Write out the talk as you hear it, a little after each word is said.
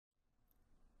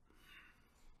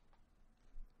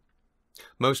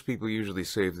Most people usually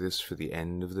save this for the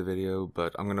end of the video,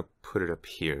 but I'm going to put it up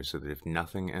here so that if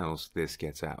nothing else, this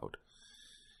gets out.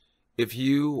 If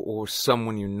you or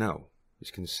someone you know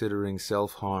is considering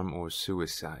self-harm or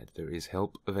suicide, there is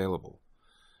help available.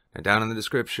 Now, down in the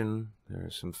description, there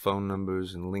are some phone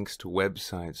numbers and links to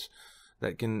websites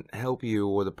that can help you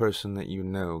or the person that you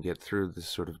know get through this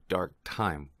sort of dark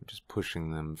time, which is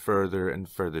pushing them further and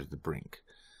further to the brink.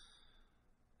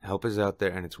 Help is out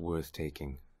there and it's worth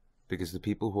taking, because the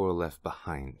people who are left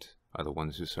behind are the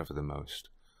ones who suffer the most.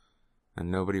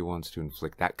 And nobody wants to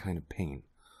inflict that kind of pain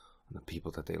on the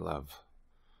people that they love.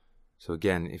 So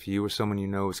again, if you or someone you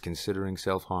know is considering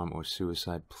self-harm or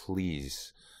suicide,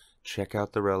 please check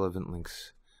out the relevant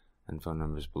links and phone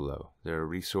numbers below. There are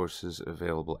resources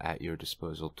available at your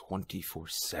disposal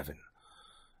 24/7.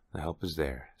 The help is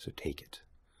there, so take it.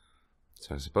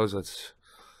 So I suppose let's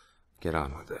get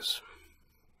on with this.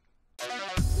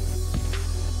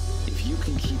 If you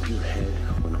can keep your head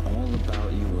when all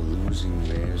about you are losing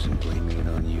theirs and blaming it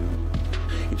on you,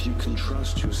 if you can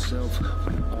trust yourself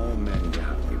when all men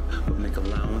doubt you, but make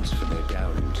allowance for their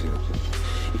doubting too,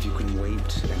 if you can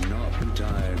wait and not be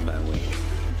tired by waiting,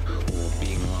 or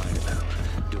being lied about,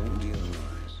 don't deal in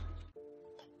lies.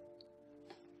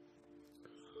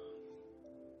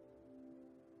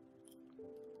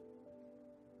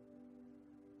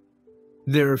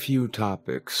 There are few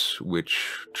topics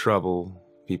which trouble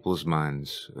people's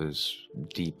minds as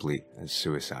deeply as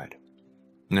suicide.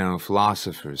 Now,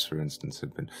 philosophers, for instance,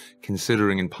 have been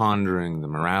considering and pondering the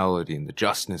morality and the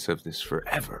justness of this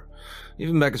forever.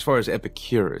 Even back as far as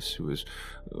Epicurus, who was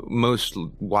most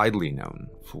widely known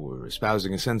for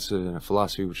espousing a sense of a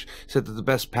philosophy which said that the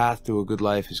best path to a good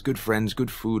life is good friends,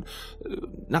 good food,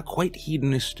 not quite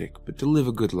hedonistic, but to live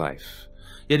a good life.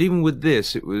 Yet even with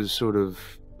this, it was sort of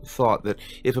thought that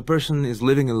if a person is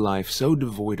living a life so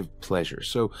devoid of pleasure,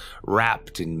 so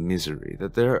wrapped in misery,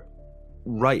 that their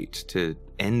right to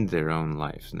end their own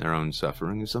life and their own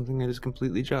suffering is something that is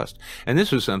completely just. And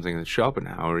this was something that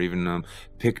Schopenhauer even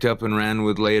picked up and ran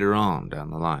with later on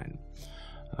down the line.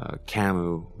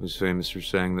 Camus was famous for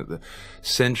saying that the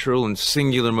central and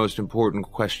singular most important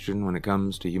question when it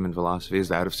comes to human philosophy is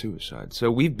that of suicide. So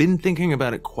we've been thinking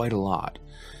about it quite a lot.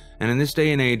 And in this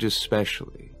day and age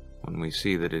especially, when we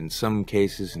see that in some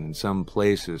cases and in some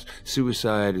places,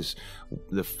 suicide is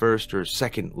the first or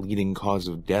second leading cause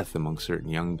of death among certain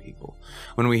young people.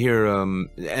 When we hear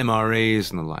MRAs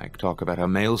and the like talk about how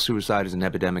male suicide is an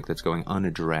epidemic that's going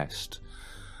unaddressed.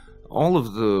 All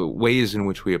of the ways in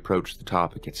which we approach the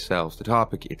topic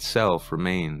itself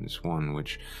remains one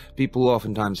which people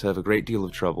oftentimes have a great deal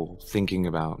of trouble thinking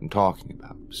about and talking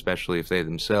about, especially if they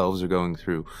themselves are going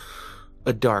through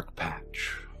a dark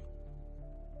patch.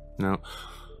 Now,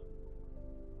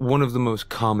 one of the most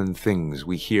common things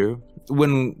we hear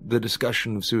when the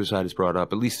discussion of suicide is brought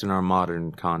up, at least in our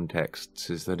modern contexts,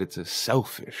 is that it's a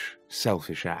selfish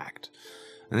act.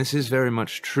 And this is very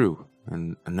much true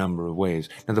in a number of ways.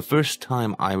 Now, the first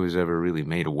time I was ever really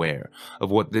made aware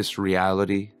of what this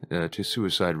reality to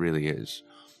suicide really is,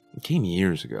 it came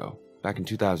years ago, back in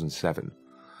 2007.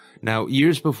 Now,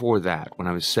 years before that, when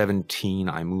I was 17,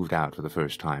 I moved out for the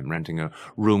first time, renting a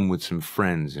room with some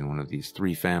friends in one of these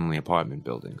 3-family apartment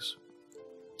buildings.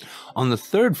 On the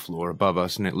 3rd floor above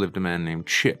us lived a man named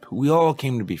Chip, who we all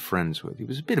came to be friends with. He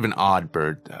was a bit of an odd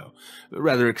bird, though,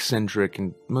 rather eccentric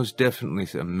and most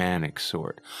definitely a manic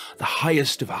sort. The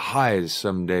highest of highs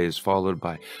some days, followed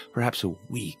by perhaps a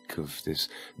week of this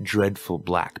dreadful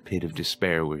black pit of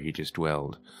despair where he just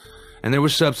dwelled. And there were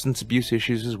substance abuse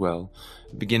issues as well,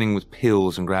 beginning with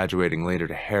pills and graduating later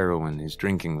to heroin. His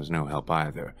drinking was no help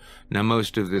either. Now,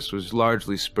 most of this was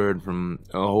largely spurred from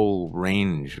a whole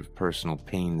range of personal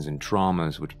pains and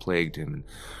traumas which plagued him and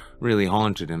really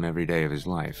haunted him every day of his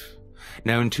life.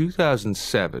 Now, in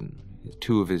 2007,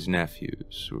 2 of his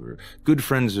nephews, who were good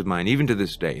friends of mine even to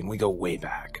this day, and we go way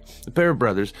back, a pair of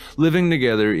brothers living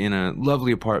together in a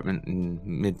lovely apartment in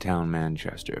Midtown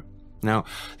Manchester. Now,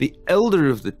 the elder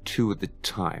of the 2 at the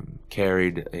time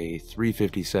carried a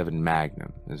 .357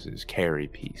 Magnum as his carry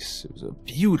piece. It was a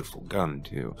beautiful gun,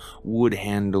 too. Wood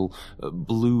handle,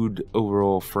 blued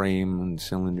overall frame and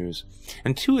cylinders.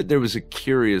 And to it there was a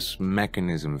curious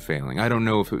mechanism failing. I don't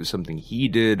know if it was something he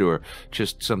did or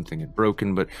just something had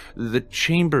broken, but the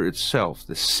chamber itself,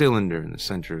 the cylinder in the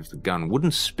center of the gun,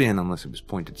 wouldn't spin unless it was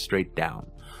pointed straight down.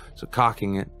 So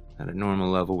cocking it at a normal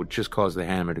level would just cause the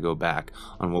hammer to go back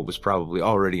on what was probably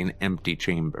already an empty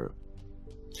chamber.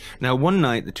 Now, one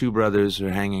night, the 2 brothers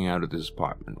are hanging out at this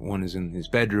apartment. One is in his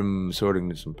bedroom, sorting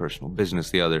to some personal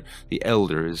business. The other, the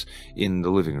elder, is in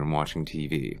the living room watching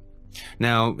TV.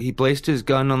 Now, he placed his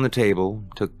gun on the table,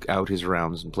 took out his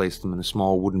rounds, and placed them in a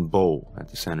small wooden bowl at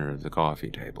the center of the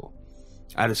coffee table.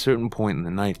 At a certain point in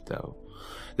the night, though,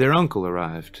 their uncle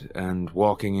arrived, and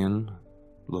walking in,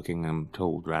 looking, I'm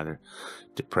told, rather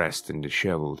depressed and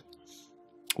disheveled,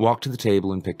 walked to the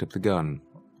table and picked up the gun,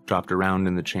 dropped a round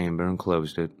in the chamber and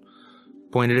closed it,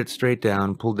 pointed it straight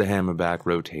down, pulled the hammer back,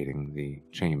 rotating the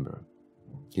chamber.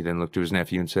 He then looked to his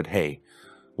nephew and said, "Hey,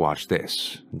 watch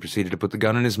this," and proceeded to put the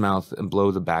gun in his mouth and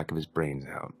blow the back of his brains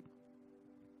out.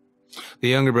 The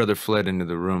younger brother fled into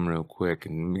the room real quick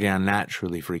and began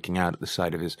naturally freaking out at the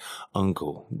sight of his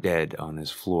uncle dead on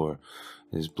his floor,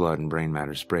 his blood and brain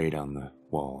matter sprayed on the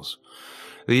walls.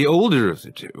 The older of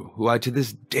the two, who I to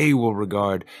this day will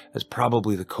regard as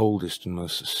probably the coldest and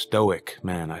most stoic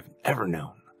man I've ever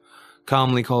known,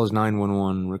 calmly calls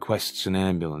 911, requests an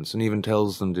ambulance, and even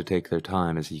tells them to take their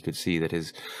time as he could see that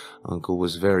his uncle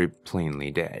was very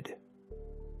plainly dead.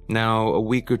 Now, a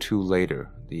week or two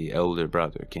later, the elder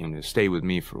brother came to stay with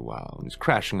me for a while and was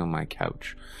crashing on my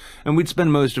couch, and we'd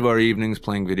spend most of our evenings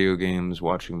playing video games,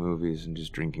 watching movies, and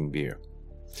just drinking beer.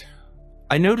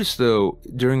 I noticed, though,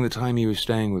 during the time he was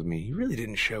staying with me, he really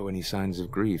didn't show any signs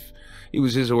of grief. He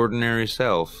was his ordinary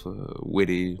self,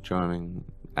 witty, charming,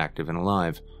 active, and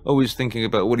alive, always thinking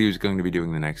about what he was going to be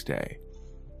doing the next day.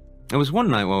 It was one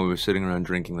night while we were sitting around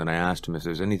drinking that I asked him if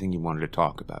there was anything he wanted to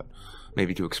talk about,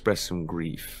 maybe to express some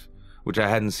grief, which I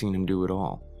hadn't seen him do at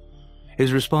all.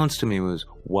 His response to me was,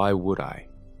 "Why would I?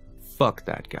 Fuck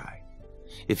that guy.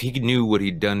 If he knew what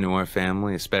he'd done to our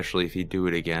family, especially if he'd do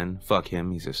it again, fuck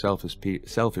him, he's a selfish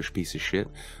piece of shit,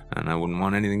 and I wouldn't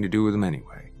want anything to do with him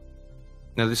anyway."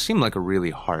 Now, this seemed like a really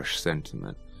harsh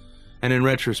sentiment, and in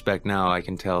retrospect now I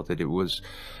can tell that it was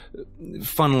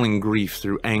funneling grief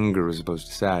through anger as opposed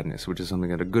to sadness, which is something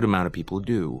that a good amount of people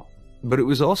do. But it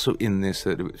was also in this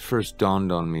that it first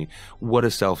dawned on me what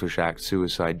a selfish act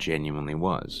suicide genuinely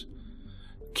was.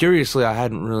 Curiously, I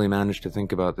hadn't really managed to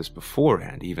think about this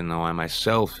beforehand, even though I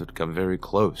myself had come very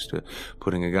close to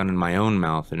putting a gun in my own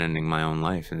mouth and ending my own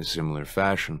life in a similar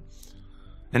fashion.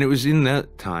 And it was in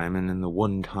that time, and in the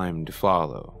one time to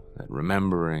follow, that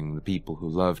remembering the people who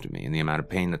loved me and the amount of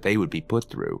pain that they would be put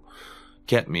through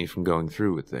kept me from going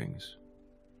through with things.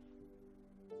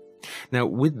 Now,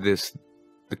 with this,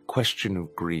 the question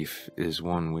of grief is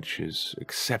one which is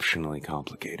exceptionally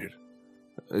complicated.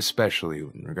 Especially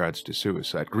in regards to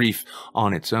suicide. Grief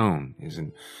on its own is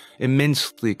an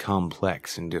immensely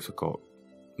complex and difficult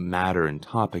matter and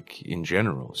topic in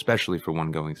general, especially for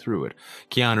one going through it.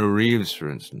 Keanu Reeves, for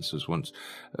instance, was once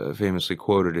famously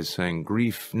quoted as saying,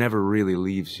 "Grief never really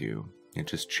leaves you, it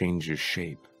just changes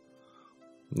shape."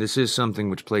 This is something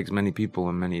which plagues many people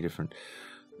in many different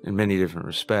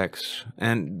respects,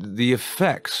 and the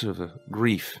effects of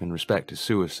grief in respect to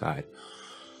suicide,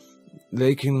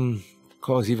 they can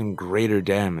cause even greater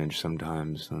damage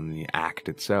sometimes than the act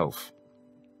itself.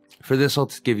 For this, I'll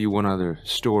just give you one other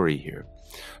story here,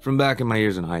 from back in my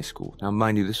years in high school. Now,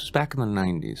 mind you, this was back in the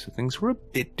 90s, so things were a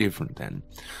bit different then.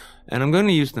 And I'm going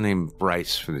to use the name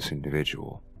Bryce for this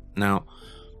individual. Now,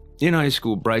 in high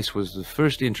school, Bryce was the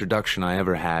first introduction I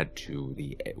ever had to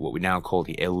what we now call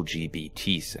the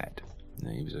LGBT set.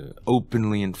 Now, he was an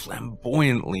openly and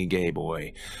flamboyantly gay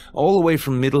boy, all the way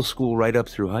from middle school right up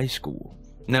through high school.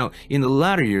 Now, in the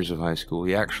latter years of high school,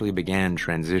 he actually began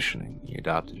transitioning. He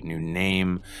adopted a new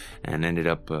name and ended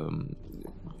up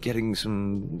getting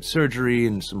some surgery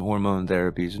and some hormone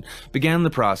therapies and began the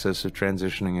process of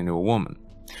transitioning into a woman.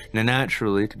 Now,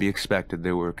 naturally, to be expected,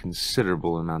 there were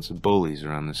considerable amounts of bullies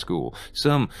around the school,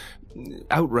 some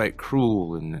outright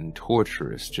cruel and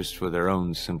torturous just for their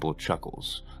own simple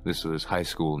chuckles. This was high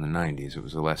school in the 90s. It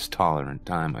was a less tolerant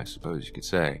time, I suppose you could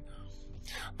say.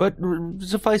 But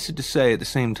suffice it to say, at the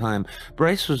same time,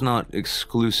 Bryce was not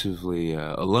exclusively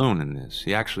alone in this.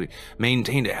 He actually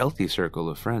maintained a healthy circle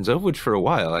of friends, of which for a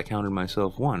while I counted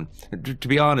myself one. To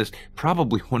be honest,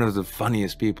 probably one of the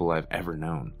funniest people I've ever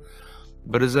known.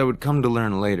 But as I would come to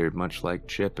learn later, much like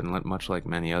Chip and much like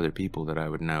many other people that I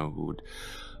would know who would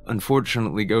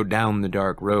unfortunately go down the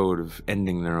dark road of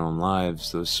ending their own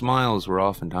lives, those smiles were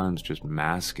oftentimes just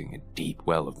masking a deep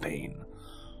well of pain.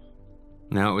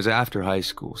 Now, it was after high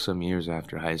school, some years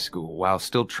after high school, while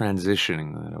still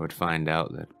transitioning, that I would find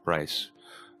out that Bryce,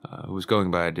 who was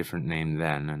going by a different name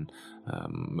then and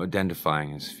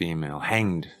identifying as female,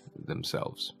 hanged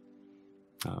themselves.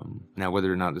 Now,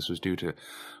 whether or not this was due to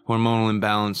hormonal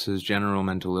imbalances, general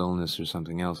mental illness, or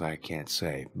something else, I can't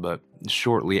say. But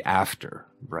shortly after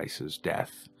Bryce's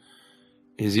death,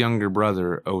 his younger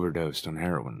brother overdosed on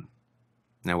heroin.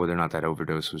 Now, whether or not that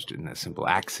overdose was just a simple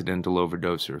accidental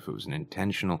overdose, or if it was an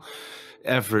intentional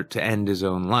effort to end his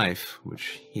own life,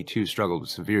 which he too struggled with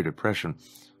severe depression,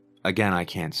 again, I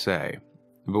can't say.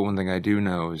 But one thing I do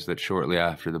know is that shortly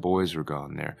after the boys were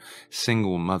gone, their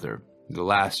single mother, the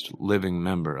last living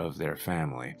member of their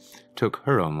family, took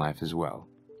her own life as well.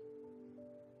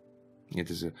 It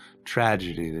is a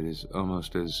tragedy that is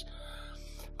almost as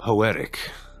poetic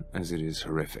as it is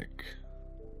horrific.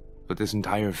 But this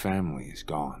entire family is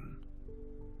gone.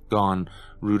 Gone,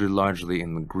 rooted largely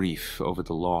in the grief over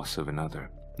the loss of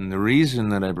another. And the reason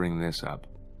that I bring this up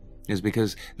is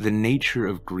because the nature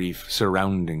of grief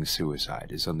surrounding suicide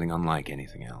is something unlike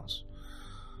anything else.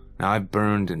 Now, I've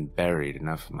burned and buried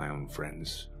enough of my own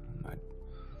friends,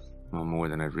 well, more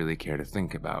than I'd really care to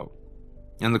think about.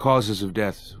 And the causes of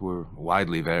death were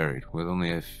widely varied, with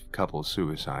only a couple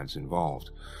suicides involved.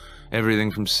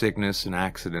 Everything from sickness and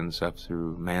accidents up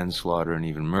through manslaughter and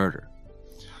even murder.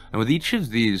 And with each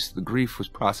of these, the grief was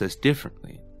processed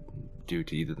differently, due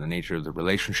to either the nature of the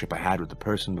relationship I had with the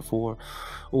person before,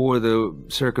 or the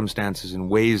circumstances and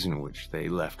ways in which they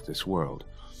left this world.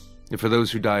 For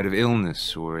those who died of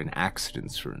illness or in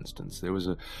accidents, for instance, there was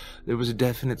a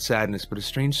definite sadness, but a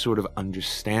strange sort of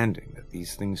understanding that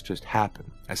these things just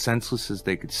happen. As senseless as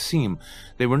they could seem,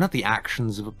 they were not the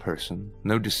actions of a person.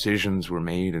 No decisions were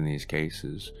made in these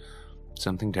cases.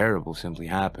 Something terrible simply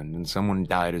happened, and someone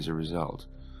died as a result.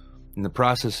 In the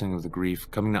processing of the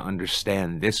grief, coming to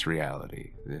understand this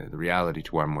reality, the reality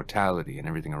to our mortality and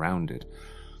everything around it,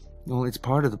 well, it's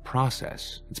part of the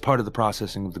process. It's part of the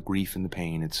processing of the grief and the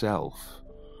pain itself.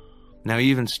 Now,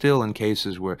 even still in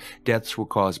cases where deaths were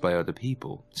caused by other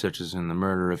people, such as in the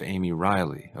murder of Amy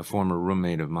Riley, a former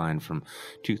roommate of mine from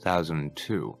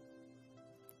 2002,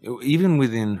 even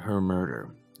within her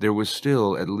murder, there was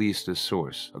still at least a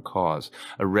source, a cause,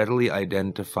 a readily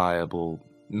identifiable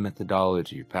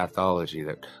methodology, pathology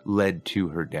that led to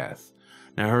her death.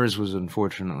 Now, hers was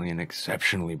unfortunately an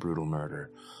exceptionally brutal murder.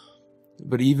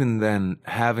 But even then,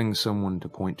 having someone to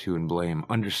point to and blame,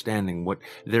 understanding what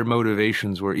their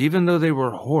motivations were, even though they were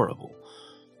horrible,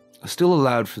 still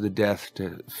allowed for the death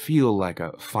to feel like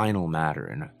a final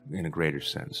matter in a greater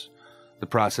sense. The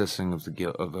processing of the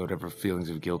guilt, of whatever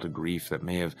feelings of guilt or grief that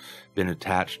may have been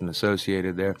attached and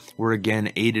associated there, were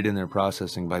again aided in their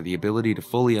processing by the ability to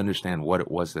fully understand what it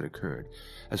was that occurred.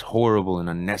 As horrible and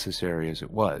unnecessary as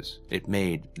it was, it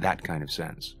made that kind of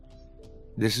sense.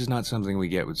 This is not something we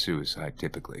get with suicide,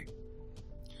 typically.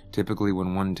 Typically,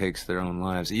 when one takes their own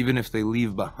lives, even if they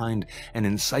leave behind an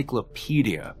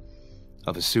encyclopedia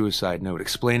of a suicide note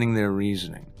explaining their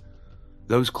reasoning,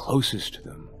 those closest to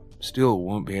them still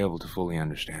won't be able to fully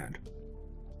understand.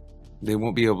 They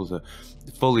won't be able to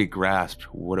fully grasp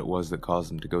what it was that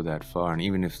caused them to go that far, and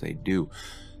even if they do,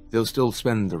 they'll still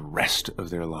spend the rest of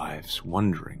their lives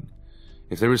wondering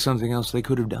if there was something else they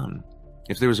could have done.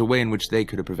 If there was a way in which they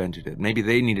could have prevented it. Maybe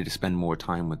they needed to spend more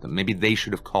time with them. Maybe they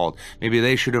should have called. Maybe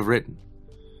they should have written.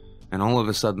 And all of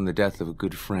a sudden, the death of a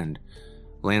good friend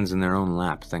lands in their own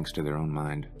lap thanks to their own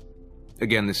mind.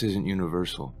 Again, this isn't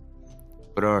universal.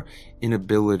 But our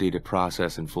inability to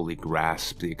process and fully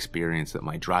grasp the experience that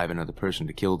might drive another person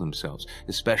to kill themselves,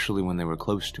 especially when they were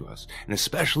close to us, and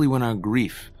especially when our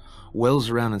grief wells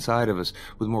around inside of us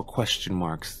with more question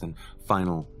marks than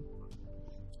final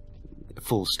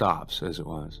full stops, as it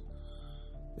was.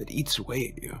 It eats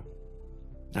away at you.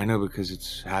 I know because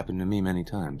it's happened to me many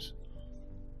times.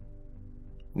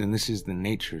 And this is the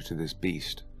nature to this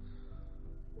beast.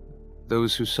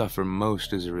 Those who suffer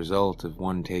most as a result of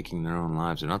one taking their own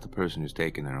lives are not the person who's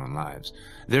taken their own lives.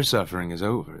 Their suffering is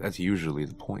over. That's usually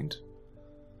the point.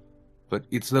 But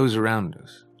it's those around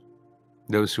us.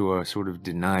 Those who are sort of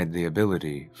denied the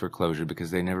ability for closure because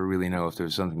they never really know if there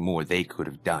was something more they could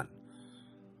have done.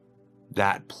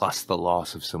 That, plus the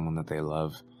loss of someone that they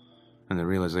love, and the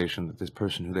realization that this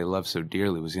person who they love so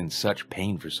dearly was in such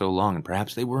pain for so long, and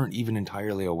perhaps they weren't even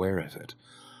entirely aware of it.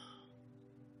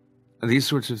 These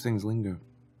sorts of things linger.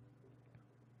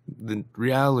 The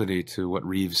reality to what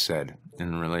Reeves said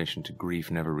in relation to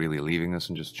grief never really leaving us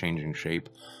and just changing shape,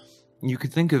 you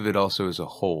could think of it also as a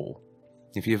whole.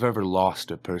 If you've ever lost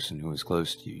a person who is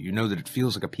close to you, you know that it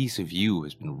feels like a piece of you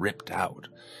has been ripped out,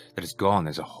 that it's gone.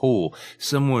 There's a hole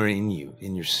somewhere in you,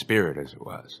 in your spirit as it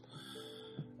was.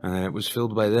 And that it was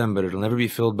filled by them, but it'll never be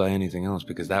filled by anything else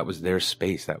because that was their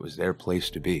space, that was their place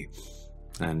to be.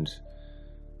 And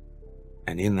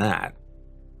in that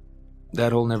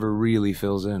hole never really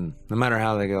fills in, no matter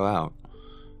how they go out.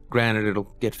 Granted,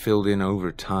 it'll get filled in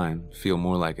over time, feel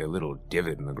more like a little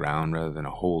divot in the ground rather than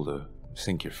a hole to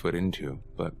sink your foot into,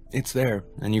 but it's there,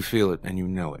 and you feel it, and you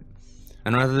know it.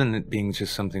 And rather than it being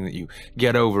just something that you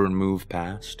get over and move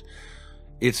past,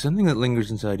 it's something that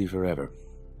lingers inside you forever.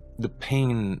 The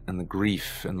pain and the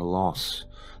grief and the loss,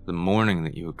 the mourning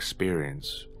that you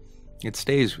experience, it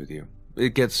stays with you.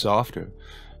 It gets softer.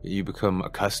 You become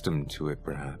accustomed to it,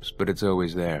 perhaps, but it's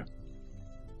always there.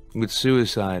 With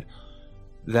suicide,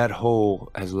 that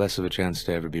hole has less of a chance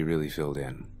to ever be really filled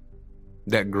in.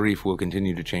 That grief will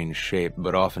continue to change shape,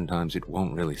 but oftentimes it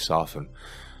won't really soften.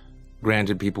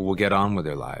 Granted, people will get on with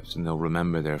their lives, and they'll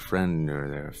remember their friend or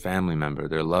their family member,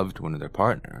 their loved one or their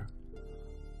partner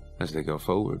as they go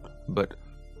forward, but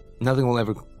nothing will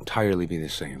ever entirely be the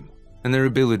same. And their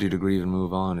ability to grieve and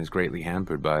move on is greatly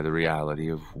hampered by the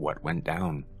reality of what went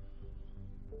down.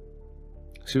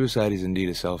 Suicide is indeed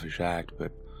a selfish act,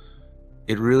 but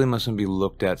it really mustn't be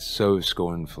looked at so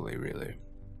scornfully, really.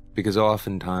 Because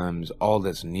oftentimes, all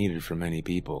that's needed for many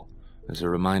people is a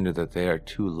reminder that they are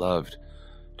too loved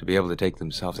to be able to take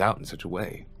themselves out in such a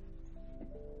way.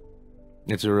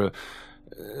 It's a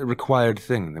required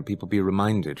thing that people be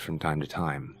reminded from time to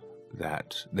time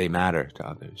that they matter to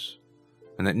others,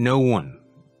 and that no one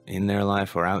in their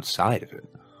life or outside of it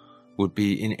would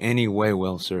be in any way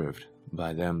well served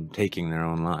by them taking their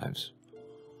own lives.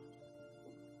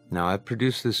 Now, I've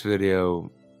produced this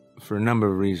video for a number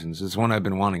of reasons. It's one I've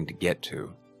been wanting to get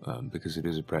to, because it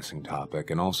is a pressing topic,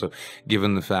 and also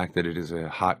given the fact that it is a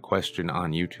hot question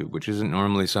on YouTube, which isn't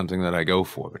normally something that I go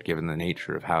for, but given the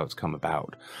nature of how it's come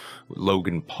about, with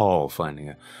Logan Paul finding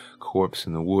a corpse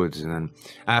in the woods, and then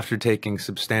after taking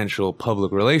substantial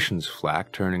public relations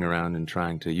flack, turning around and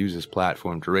trying to use his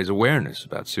platform to raise awareness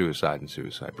about suicide and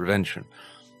suicide prevention.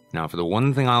 Now, for the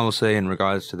one thing I will say in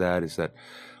regards to that is that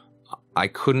I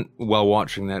couldn't, while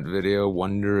watching that video,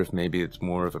 wonder if maybe it's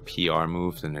more of a PR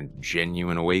move than a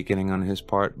genuine awakening on his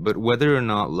part. But whether or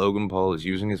not Logan Paul is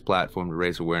using his platform to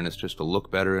raise awareness just to look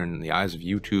better in the eyes of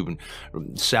YouTube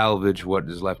and salvage what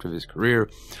is left of his career,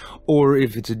 or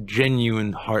if it's a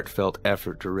genuine, heartfelt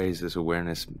effort to raise this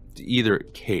awareness, either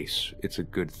case, it's a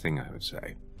good thing, I would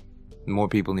say. More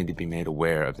people need to be made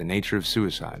aware of the nature of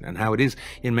suicide and how it is,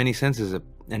 in many senses,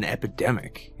 an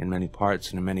epidemic in many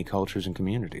parts and in many cultures and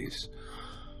communities.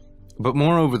 But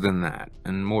moreover than that,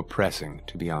 and more pressing,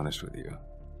 to be honest with you,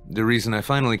 the reason I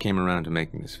finally came around to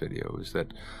making this video is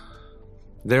that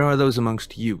there are those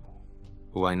amongst you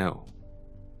who I know.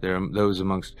 There are those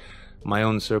amongst my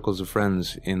own circles of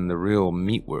friends in the real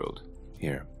meat world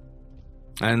here.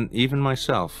 And even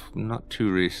myself, not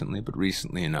too recently, but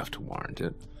recently enough to warrant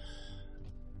it,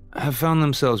 have found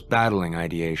themselves battling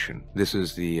ideation. This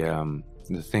is the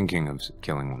thinking of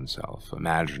killing oneself,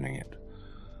 imagining it.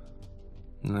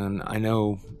 And I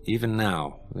know, even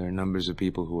now, there are numbers of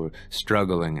people who are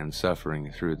struggling and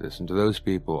suffering through this. And to those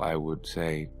people, I would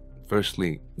say,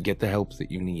 firstly, get the help that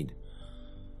you need.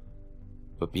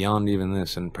 But beyond even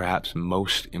this, and perhaps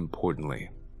most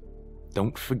importantly,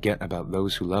 don't forget about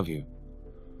those who love you.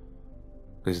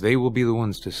 Because they will be the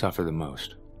ones to suffer the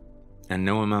most. And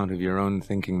no amount of your own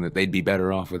thinking that they'd be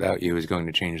better off without you is going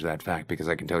to change that fact, because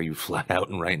I can tell you flat out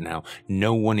and right now,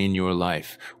 no one in your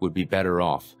life would be better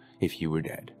off if you were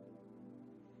dead.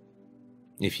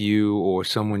 If you or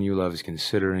someone you love is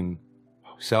considering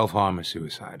self-harm or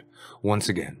suicide, once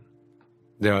again,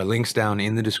 there are links down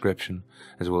in the description,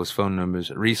 as well as phone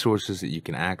numbers, resources that you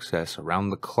can access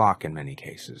around the clock in many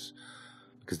cases,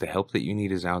 because the help that you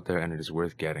need is out there and it is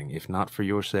worth getting, if not for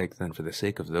your sake, then for the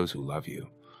sake of those who love you.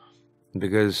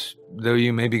 Because though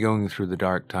you may be going through the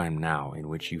dark time now in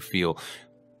which you feel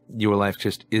your life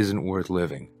just isn't worth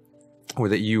living, or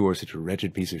that you are such a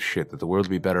wretched piece of shit that the world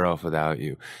would be better off without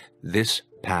you, this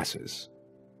passes.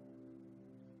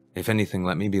 If anything,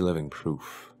 let me be living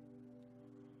proof.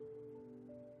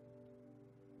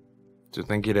 So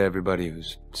thank you to everybody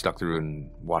who's stuck through and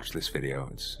watched this video.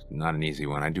 It's not an easy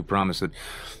one. I do promise that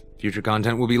future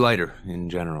content will be lighter in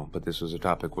general, but this was a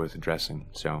topic worth addressing.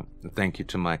 So thank you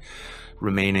to my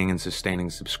remaining and sustaining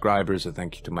subscribers. A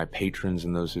thank you to my patrons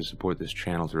and those who support this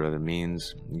channel through other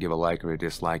means. Give a like or a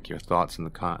dislike, your thoughts in the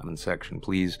comment section,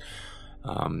 please.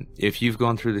 If you've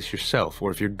gone through this yourself,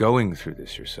 or if you're going through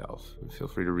this yourself, feel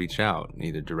free to reach out,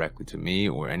 either directly to me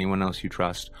or anyone else you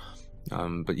trust.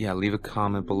 But yeah, leave a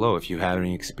comment below if you had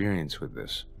any experience with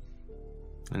this.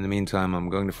 In the meantime, I'm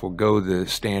going to forego the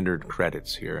standard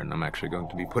credits here, and I'm actually going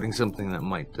to be putting something that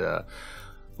might,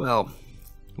 well,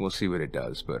 we'll see what it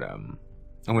does, but I'm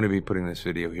going to be putting this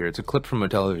video here. It's a clip from a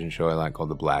television show I like called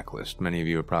The Blacklist. Many of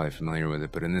you are probably familiar with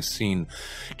it, but in this scene,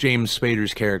 James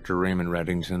Spader's character, Raymond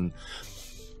Reddington,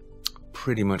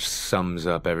 pretty much sums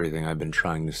up everything I've been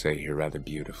trying to say here rather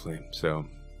beautifully. So,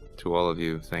 to all of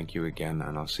you, thank you again,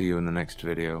 and I'll see you in the next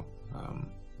video.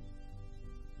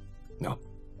 No,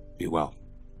 be well.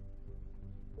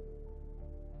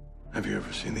 Have you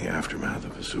ever seen the aftermath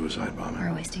of a suicide bombing?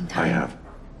 We're wasting time. I have.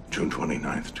 June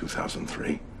 29th,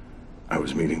 2003. I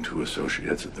was meeting two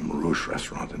associates at the Marouche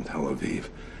restaurant in Tel Aviv.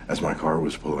 As my car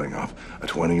was pulling up, a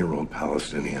 20-year-old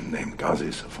Palestinian named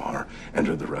Ghazi Safar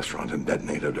entered the restaurant and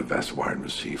detonated a vest wired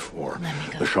with C4.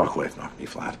 The shockwave knocked me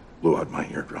flat, blew out my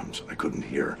eardrums. I couldn't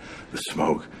hear. The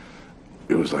smoke,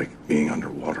 it was like being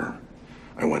underwater.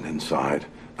 I went inside,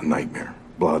 a nightmare.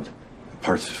 Blood,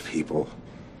 parts of people.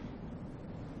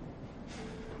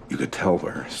 You could tell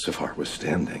where Safar was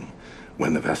standing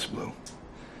when the vest blew.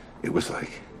 It was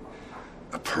like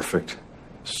a perfect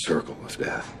circle of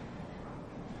death.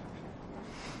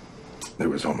 There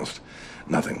was almost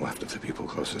nothing left of the people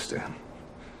closest to him.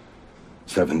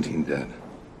 17 dead,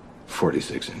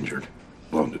 46 injured,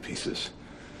 blown to pieces.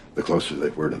 The closer they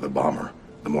were to the bomber,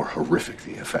 the more horrific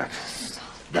the effect.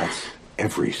 That's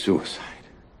every suicide.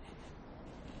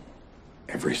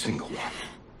 Every single one.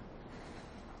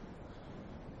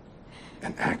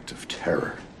 An act of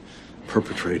terror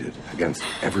perpetrated against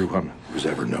everyone who's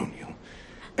ever known you.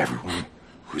 Everyone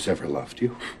who's ever loved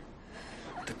you.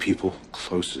 The people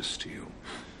closest to you,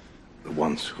 the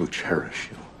ones who cherish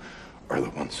you, are the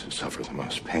ones who suffer the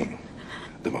most pain,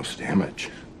 the most damage.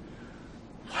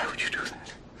 Why would you